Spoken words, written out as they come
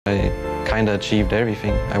I kind of achieved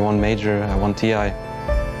everything. I won Major, I won TI,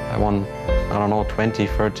 I won, I don't know, 20,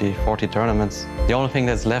 30, 40 tournaments. The only thing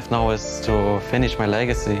that's left now is to finish my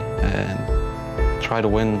legacy and try to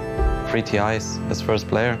win 3 TIs as first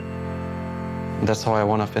player. And that's how I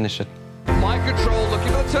want to finish it. My control looking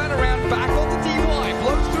for a turnaround back on the DY,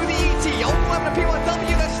 blows through the ET, on 11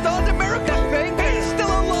 P1W, that started a miracle, he's still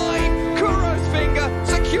alive, Kuro's finger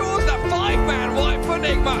secures that 5-man wipe for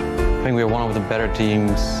Nigma. I think we're one of the better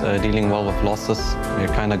teams dealing well with losses. We're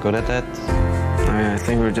kind of good at that. I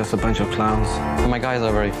think we're just a bunch of clowns. My guys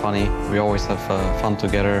are very funny. We always have fun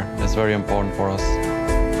together. It's very important for us.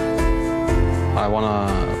 I want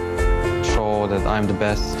to show that I'm the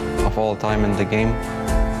best of all time in the game.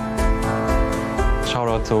 Shout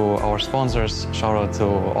out to our sponsors, shout out to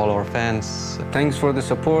all our fans. Thanks for the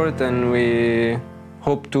support, and we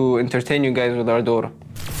hope to entertain you guys with our Dota.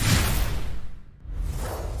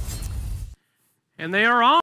 And they are on.